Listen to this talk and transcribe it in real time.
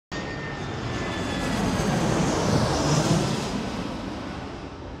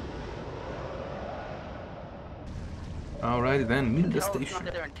Alright then, mill the Tell it's station.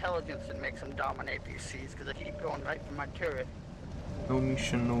 not their intelligence that makes them dominate these seas, because they keep going right for my turret. No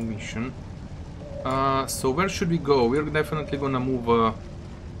mission, no mission. So where should we go? We're definitely gonna move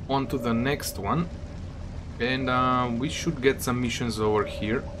on to the next one. And we should get some missions over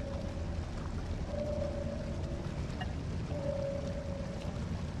here.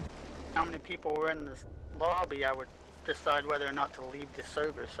 How many people were in this lobby, I would decide whether or not to leave the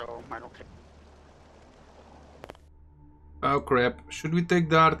server, so I don't take... Oh crap, should we take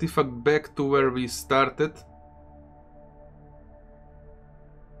the artifact back to where we started?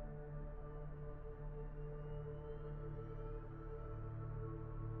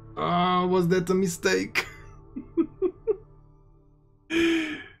 Was that a mistake?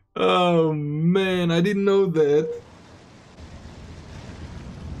 Oh man, I didn't know that.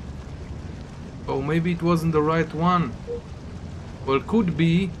 Oh, maybe it wasn't the right one. Well, could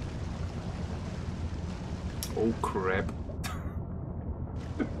be. Oh crap.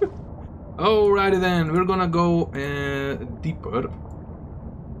 Alrighty then, we're gonna go deeper.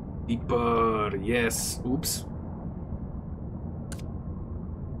 Deeper, yes. Oops.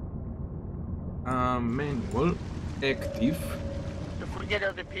 Manual. Active. If we get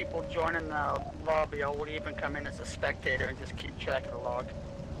other people joining the lobby, I would even come in as a spectator and just keep track of the log.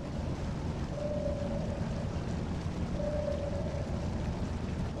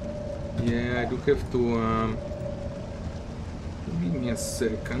 Yeah, I do have to, give me a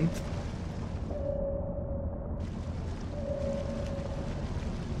second.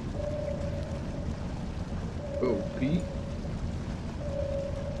 Copy.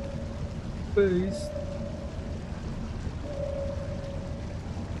 Paste.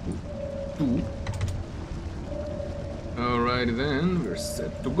 2. Alright then, we're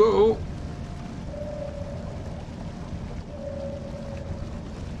set to go.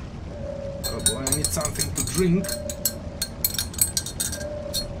 Oh boy, I need something to drink.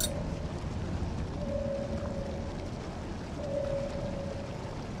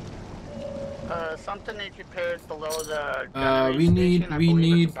 Something needs repairs below the We need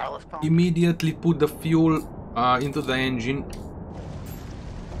ballast pump. immediately put the fuel into the engine.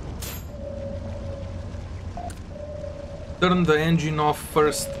 Turn the engine off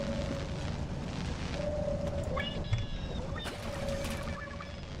first.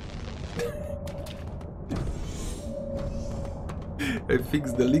 I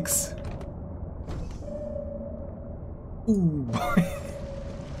fixed the leaks. Ooh.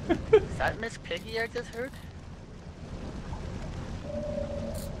 Is that Miss Piggy I just heard?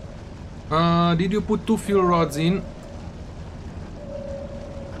 Did you put 2 fuel rods in?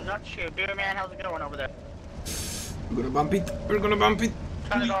 I'm not sure. Beer man, how's it going over there? We're gonna bump it. We're gonna bump it.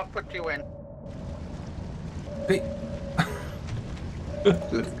 Turn it off, put you in. Hey.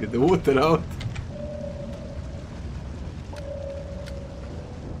 Let's get the water out.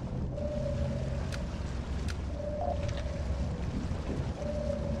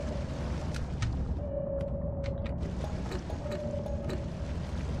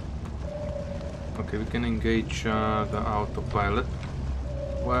 Okay, we can engage the autopilot.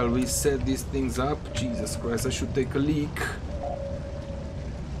 While we set these things up, Jesus Christ, I should take a leak.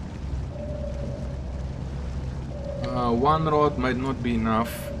 One rod might not be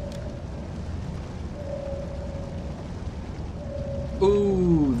enough.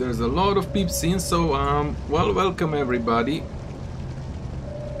 Ooh, there's a lot of peeps in, so well, welcome everybody.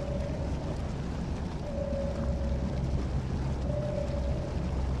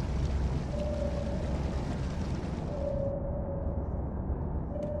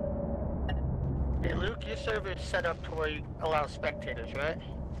 Hey Luke, your server is set up to where you allow spectators, right?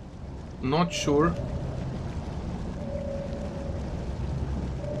 Not sure.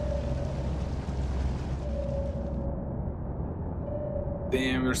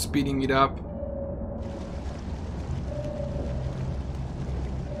 Damn, we're speeding it up.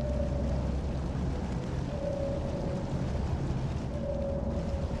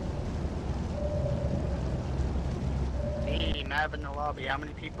 Hey, Mav in the lobby, how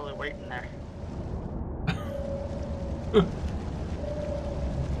many people are waiting there?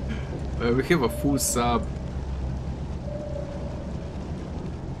 We have a full sub.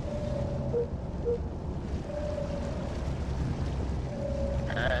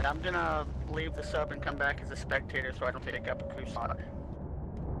 I'm gonna leave the sub and come back as a spectator so I don't take up a crew slot.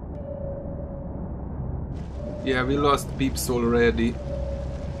 Yeah, we lost peeps already.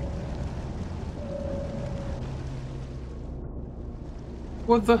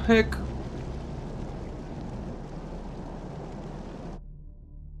 What the heck?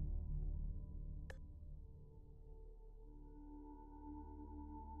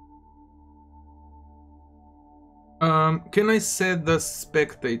 Can I set the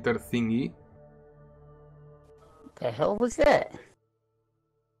spectator thingy? The hell was that?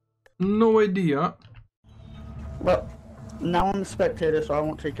 No idea. Well, now I'm a spectator, so I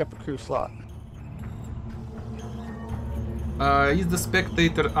won't take up a crew slot. Is the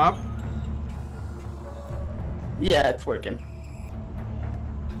spectator up? Yeah, it's working.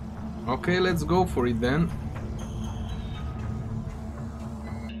 Okay, let's go for it then.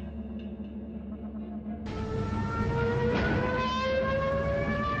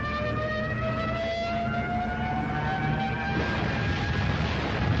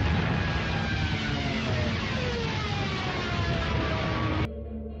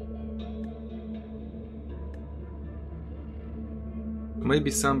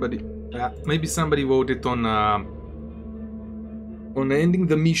 Maybe somebody voted on ending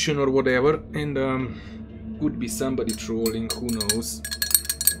the mission or whatever, and could be somebody trolling, who knows.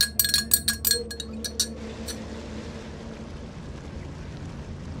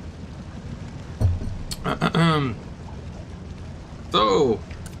 So,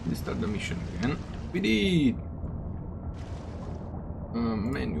 let's start the mission again. We did!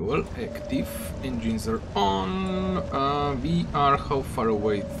 Manual, active, engines are on. We are how far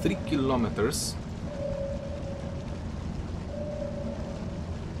away? 3 kilometers.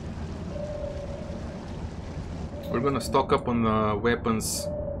 We're gonna stock up on weapons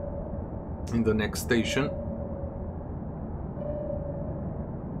in the next station.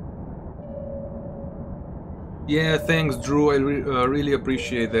 Yeah, thanks Drew, I really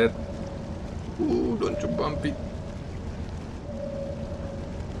appreciate that. Ooh, don't you bump it.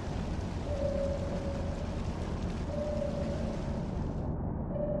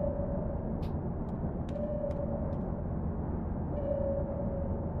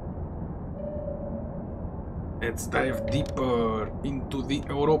 Let's dive deeper into the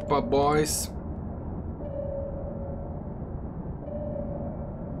Europa, boys.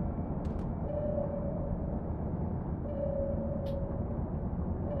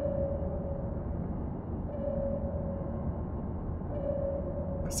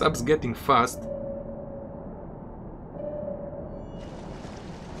 Sub's getting fast.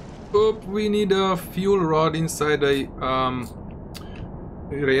 Oop, we need a fuel rod inside a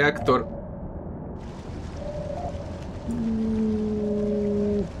reactor.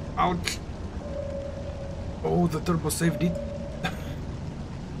 Ooh, ouch. Oh, the turbo saved it.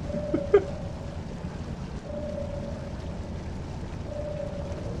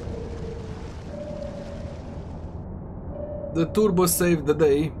 The turbo saved the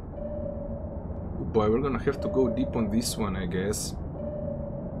day. Oh boy, we're gonna have to go deep on this one, I guess.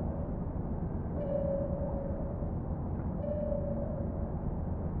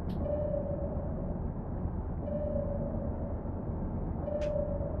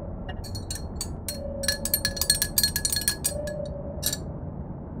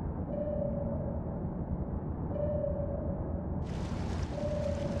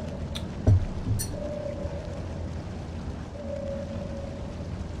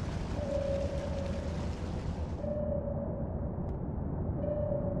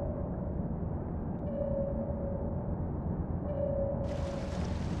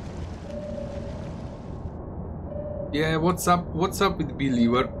 Yeah, what's up with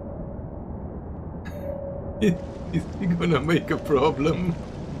Believer? Is he gonna make a problem?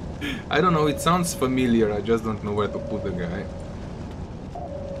 I don't know, it sounds familiar, I just don't know where to put the guy.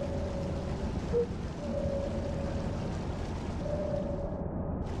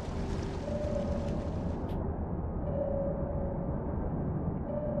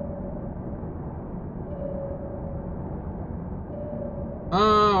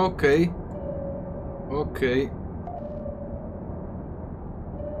 Ah, okay. Okay.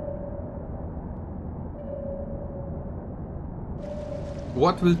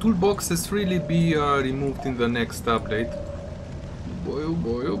 What will toolboxes really be removed in the next update? Boy, oh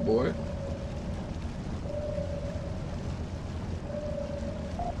boy, oh boy.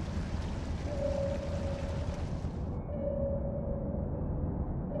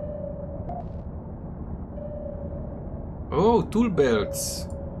 Oh, tool belts.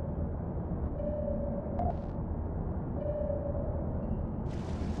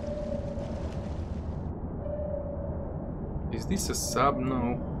 Is this a sub?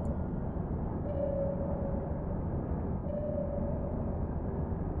 No.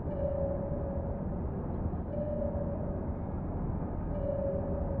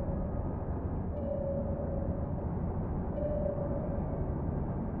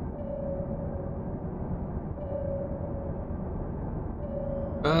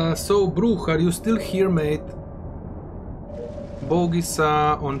 So Bruch, are you still here, mate? Bogey's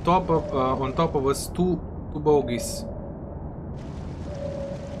on top of us too. Two bogies.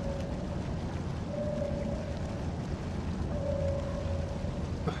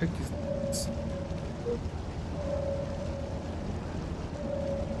 What the heck is this?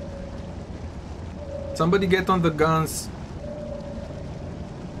 Somebody get on the guns.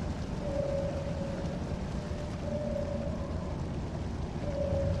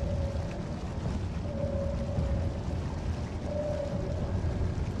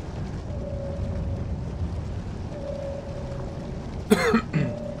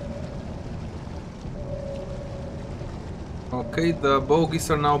 Okay, the bogies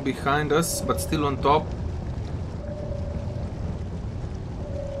are now behind us, but still on top.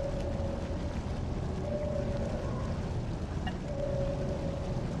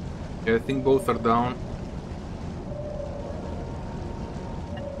 Yeah, I think both are down.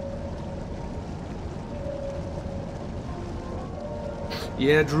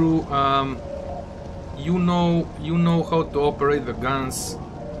 Yeah, Drew, you know how to operate the guns.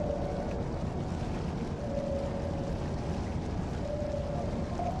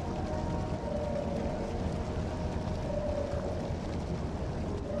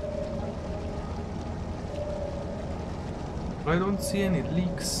 I don't see any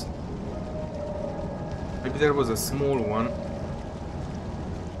leaks. Maybe there was a small one.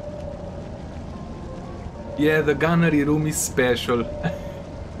 Yeah, the gunnery room is special.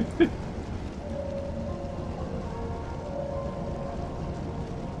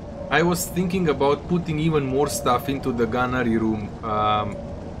 I was thinking about putting even more stuff into the gunnery room.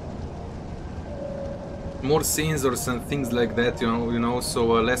 More sensors and things like that, you know, so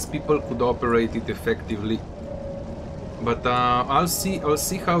less people could operate it effectively. But I'll see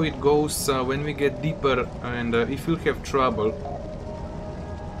how it goes when we get deeper, and if you'll have trouble.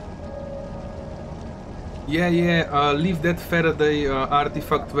 Yeah, leave that Faraday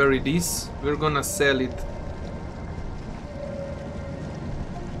artifact where it is. We're gonna sell it.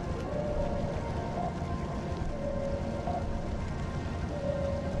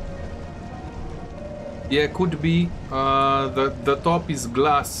 Yeah, could be. The top is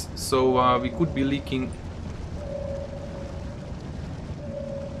glass, so we could be leaking.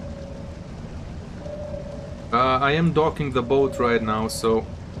 I am docking the boat right now, so...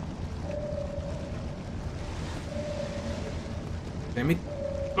 Damn it.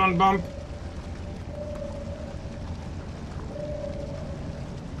 Don't bump!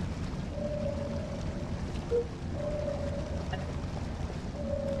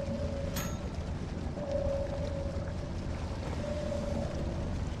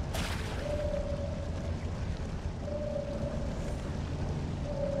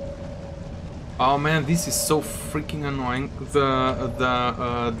 Oh man, this is so freaking annoying.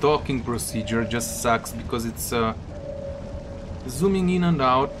 The docking procedure just sucks because it's zooming in and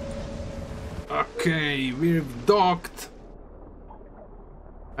out. Okay, we've docked.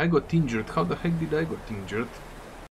 I got injured. How the heck did I get injured?